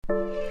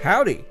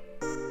Howdy!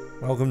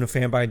 Welcome to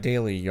Fanbyte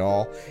Daily,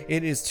 y'all.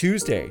 It is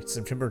Tuesday,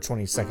 September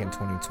 22nd,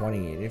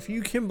 2020, and if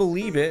you can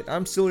believe it,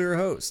 I'm still your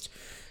host,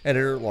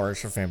 editor-at-large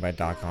for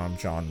Fanbyte.com,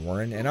 John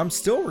Warren, and I'm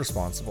still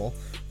responsible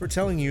for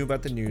telling you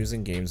about the news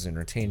and games and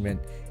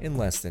entertainment in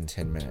less than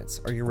 10 minutes.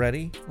 Are you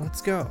ready?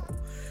 Let's go.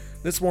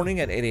 This morning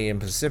at 8 a.m.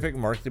 Pacific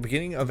marked the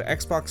beginning of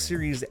Xbox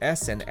Series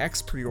S and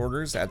X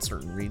pre-orders at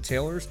certain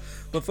retailers,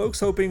 but folks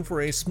hoping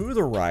for a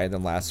smoother ride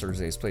than last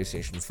Thursday's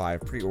PlayStation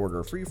 5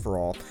 pre-order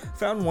free-for-all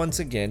found once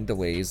again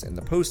delays in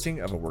the posting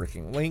of a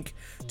working link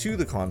to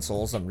the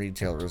consoles on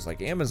retailers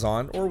like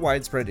Amazon, or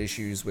widespread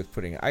issues with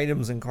putting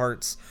items in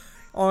carts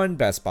on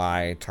Best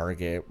Buy,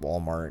 Target,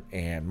 Walmart,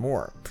 and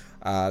more.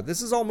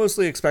 This is all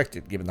mostly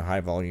expected given the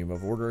high volume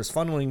of orders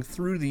funneling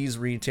through these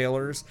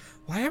retailers.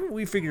 Why haven't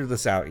we figured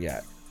this out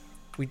yet?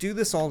 We do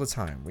this all the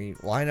time. We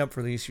line up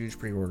for these huge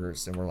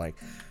pre-orders and we're like,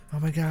 oh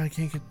my god,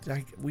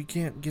 we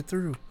can't get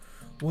through.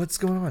 What's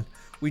going on?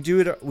 We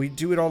do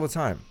it all the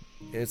time.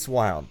 It's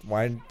wild.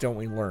 Why don't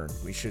we learn?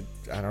 We should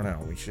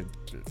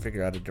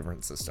figure out a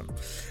different system.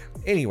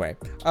 Anyway,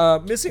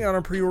 missing out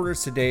on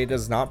pre-orders today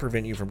does not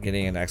prevent you from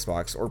getting an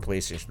Xbox or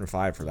PlayStation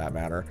 5 for that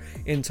matter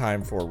in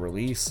time for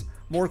release.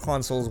 More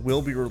consoles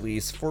will be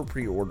released for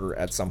pre-order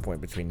at some point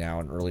between now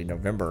and early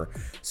November,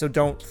 so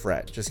don't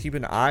fret. Just keep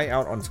an eye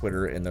out on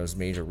Twitter and those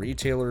major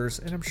retailers,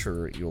 and I'm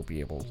sure you'll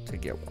be able to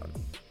get one.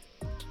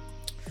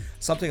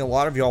 Something a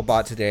lot of y'all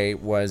bought today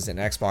was an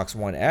Xbox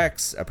One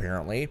X,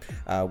 apparently,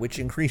 which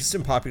increased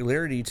in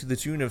popularity to the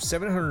tune of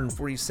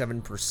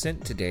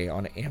 747% today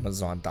on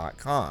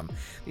Amazon.com.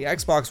 The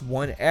Xbox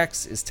One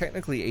X is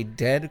technically a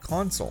dead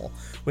console,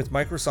 with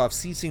Microsoft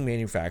ceasing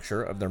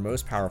manufacture of their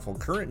most powerful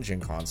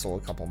current-gen console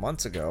a couple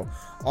months ago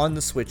with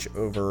the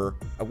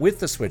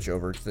switch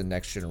over to the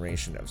next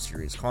generation of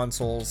series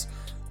consoles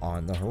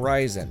on the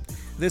horizon.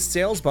 This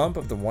sales bump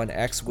of the One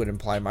X would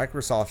imply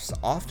Microsoft's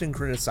often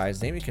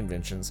criticized naming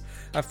conventions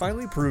have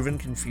finally proven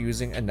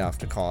confusing enough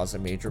to cause a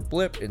major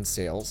blip in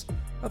sales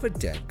of a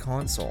dead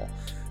console.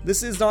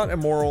 This is not a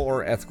moral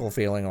or ethical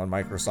failing on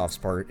Microsoft's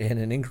part, and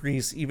an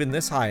increase even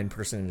this high in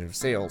percentage of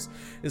sales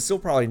is still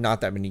probably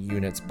not that many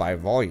units by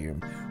volume,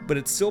 but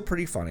it's still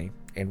pretty funny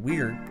and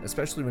weird,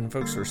 especially when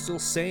folks are still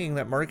saying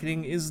that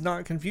marketing is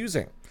not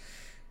confusing.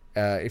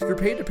 If you're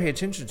paid to pay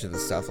attention to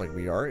this stuff like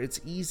we are, it's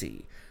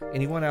easy.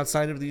 Anyone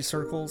outside of these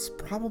circles,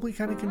 probably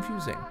kind of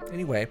confusing.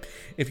 Anyway,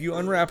 if you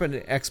unwrap an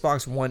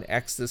Xbox One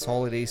X this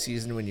holiday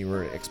season when you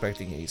were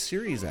expecting a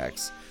Series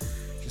X,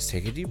 just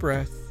take a deep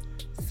breath,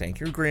 thank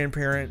your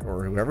grandparent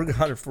or whoever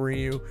got it for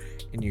you,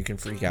 and you can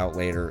freak out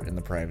later in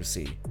the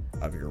privacy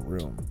of your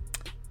room.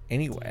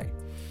 Anyway,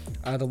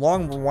 the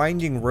long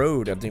winding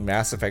road of the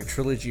Mass Effect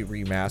Trilogy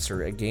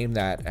remaster, a game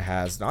that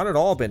has not at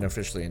all been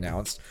officially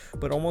announced,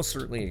 but almost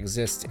certainly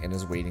exists and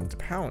is waiting to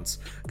pounce,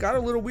 got a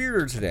little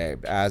weirder today,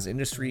 as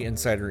industry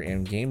insider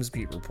and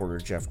GamesBeat reporter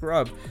Jeff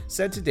Grubb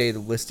said today the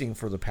listing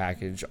for the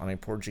package on a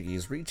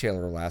Portuguese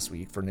retailer last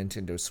week for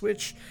Nintendo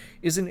Switch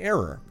is an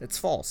error. It's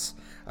false.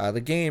 The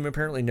game,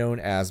 apparently known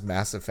as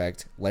Mass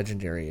Effect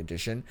Legendary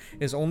Edition,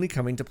 is only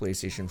coming to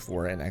PlayStation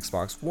 4 and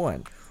Xbox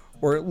One.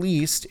 Or at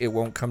least it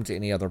won't come to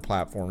any other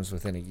platforms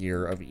within a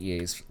year of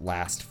EA's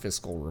last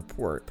fiscal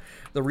report.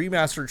 The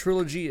remastered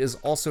trilogy is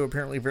also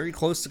apparently very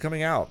close to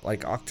coming out,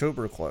 like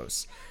October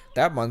close.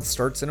 That month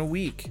starts in a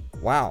week.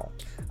 Wow.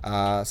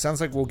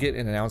 Sounds like we'll get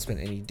an announcement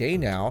any day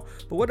now,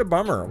 but what a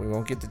bummer we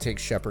won't get to take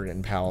Shepard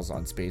and pals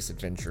on space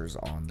adventures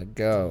on the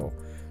go.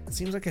 It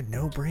seems like a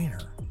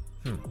no-brainer.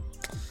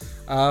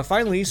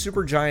 Finally,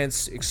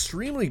 Supergiant's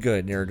extremely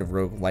good narrative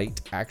roguelite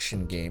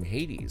action game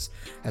Hades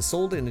has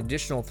sold an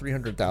additional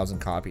 300,000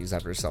 copies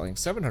after selling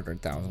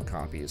 700,000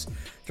 copies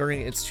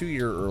during its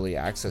 2-year early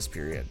access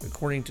period,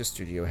 according to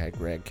studio head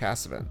Greg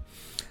Kasavin.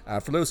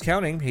 For those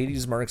counting,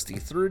 Hades marks the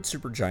third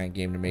Supergiant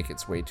game to make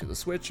its way to the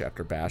Switch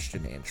after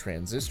Bastion and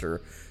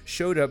Transistor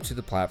showed up to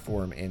the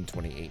platform in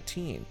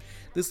 2018.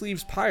 This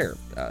leaves Pyre,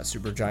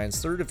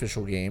 Supergiant's third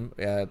official game,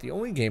 the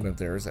only game of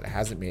theirs that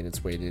hasn't made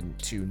its way to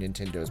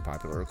Nintendo's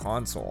popular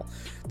console.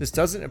 This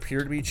doesn't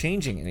appear to be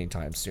changing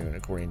anytime soon,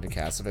 according to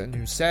Kasavin,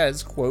 who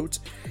says, quote,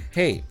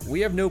 "Hey, we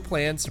have no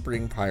plans to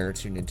bring Pyre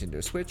to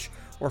Nintendo Switch,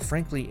 or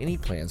frankly any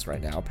plans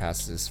right now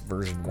past this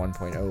version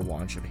 1.0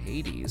 launch of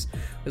Hades,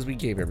 as we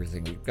gave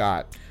everything we've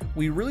got.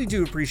 We really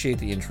do appreciate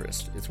the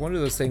interest. It's one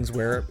of those things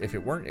where, if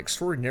it weren't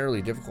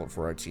extraordinarily difficult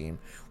for our team,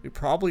 we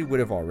probably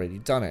would have already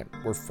done it.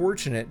 We're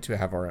fortunate to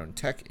have our own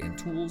tech and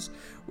tools,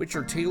 which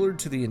are tailored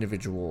to the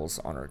individuals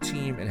on our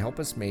team and help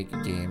us make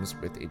games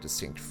with a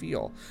distinct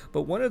feel.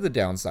 But one of the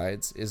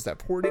downsides is that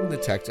porting the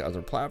tech to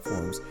other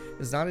platforms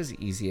is not as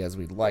easy as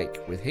we'd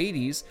like. With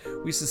Hades,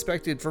 we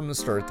suspected from the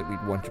start that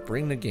we'd want to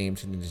bring the game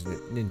to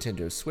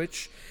Nintendo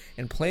Switch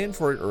and planned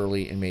for it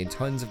early and made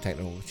tons of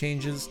technical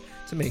changes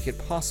to make it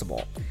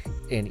possible.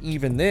 And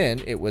even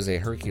then, it was a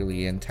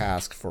Herculean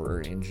task for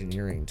our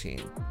engineering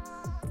team.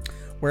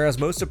 whereas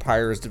most of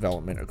Pyre's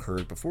development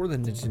occurred before the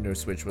Nintendo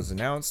Switch was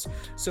announced,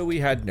 so we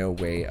had no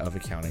way of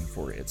accounting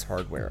for its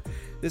hardware.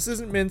 This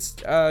isn't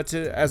meant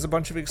as a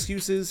bunch of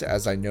excuses,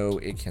 as I know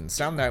it can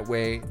sound that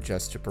way,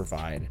 just to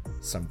provide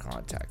some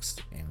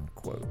context, end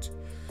quote.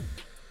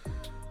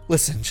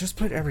 Listen, just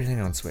put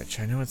everything on Switch.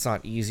 I know it's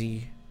not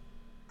easy,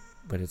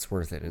 but it's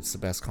worth it. It's the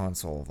best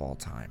console of all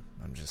time.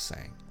 I'm just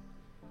saying.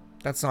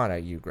 That's not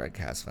at you, Greg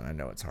Casvin. I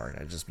know it's hard.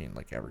 I just mean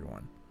like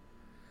everyone.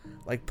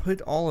 Like, put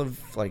all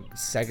of like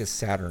Sega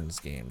Saturn's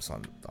games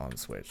on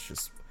Switch.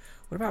 Just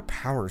what about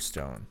Power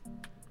Stone?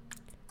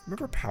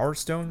 Remember Power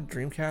Stone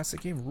Dreamcast? That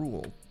game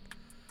ruled.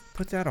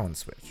 Put that on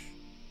Switch.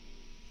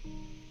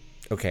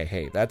 Okay,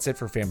 hey, that's it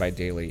for Fanbyte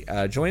Daily.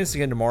 Join us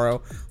again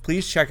tomorrow.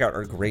 Please check out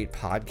our great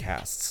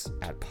podcasts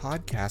at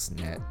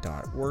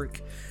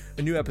podcastnet.org.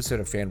 A new episode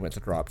of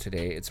FanWith dropped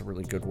today. It's a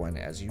really good one,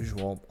 as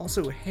usual.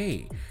 Also,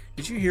 hey,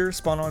 did you hear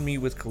Spawn on Me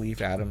with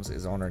Khalif Adams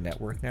is on our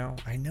network now?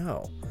 I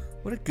know.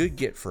 What a good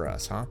get for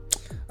us, huh?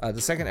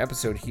 The second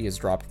episode he has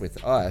dropped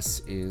with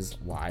us is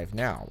live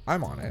now.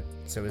 I'm on it.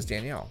 So is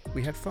Danielle.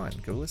 We had fun.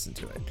 Go listen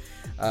to it.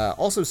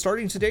 Also,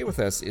 starting today with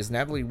us is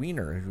Natalie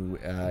Weiner, who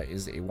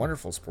is a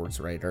wonderful sports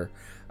writer.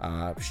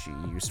 She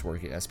used to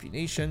work at SB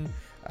Nation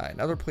and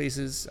other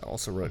places.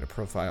 Also wrote a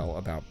profile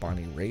about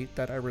Bonnie Raitt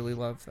that I really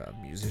love. A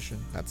musician.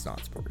 That's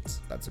not sports.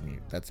 That's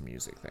a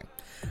music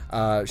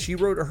thing. She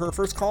wrote her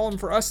first column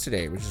for us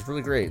today, which is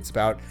really great. It's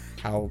about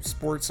how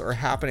sports are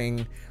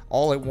happening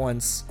all at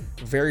once,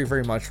 very,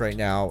 very much right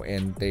now,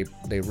 and they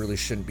really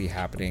shouldn't be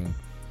happening.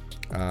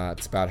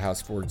 It's about how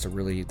sports are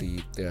really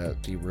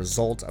the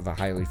result of a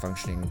highly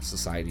functioning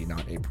society,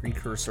 not a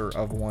precursor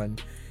of one.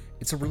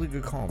 It's a really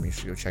good column. You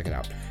should go check it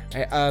out.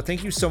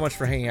 Thank you so much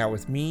for hanging out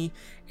with me,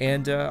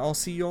 and I'll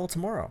see you all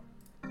tomorrow.